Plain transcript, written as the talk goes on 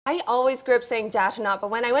I always grew up saying Datanaut, but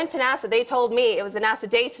when I went to NASA, they told me it was a NASA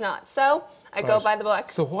Datanaut, so I go by the book.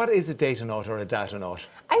 So what is a Datanaut or a Datanaut?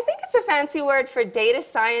 I think it's a fancy word for data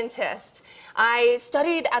scientist. I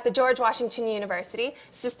studied at the George Washington University,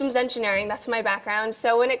 systems engineering, that's my background.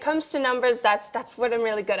 So when it comes to numbers, that's what I'm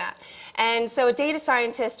really good at. And so a data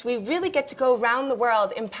scientist, we really get to go around the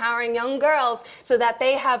world empowering young girls so that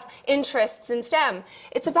they have interests in STEM.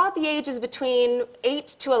 It's about the ages between 8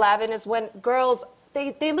 to 11 is when girls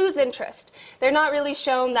they lose interest. They're not really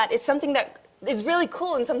shown that it's something that is really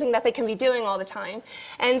cool and something that they can be doing all the time.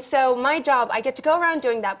 And so my job, I get to go around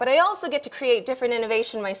doing that, but I also get to create different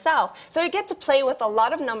innovation myself. So I get to play with a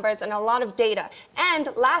lot of numbers and a lot of data. And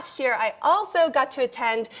last year, I also got to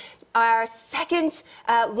attend our second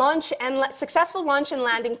successful launch and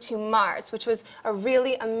landing to Mars, which was a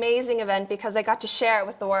really amazing event because I got to share it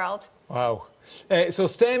with the world. Wow. So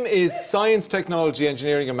STEM is science, technology,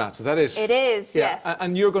 engineering and maths, is that it? It is, yeah. Yes.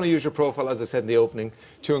 And you're going to use your profile, as I said in the opening,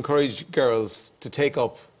 to encourage girls to take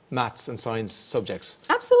up maths and science subjects.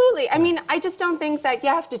 Absolutely. I mean, I just don't think that you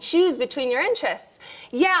have to choose between your interests.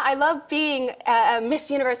 Yeah, I love being Miss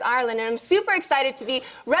Universe Ireland, and I'm super excited to be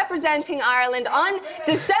representing Ireland on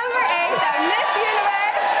December 8th at Miss Universe.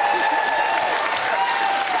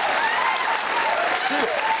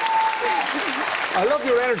 I love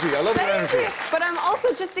your energy. I love your energy. But I'm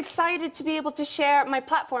also just excited to be able to share my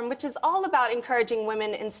platform, which is all about encouraging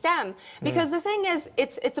women in STEM. Because the thing is,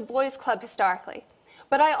 it's a boys' club historically.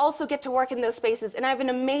 But I also get to work in those spaces, and I have an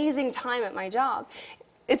amazing time at my job.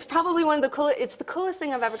 It's probably one of the coolest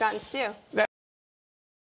thing I've ever gotten to do.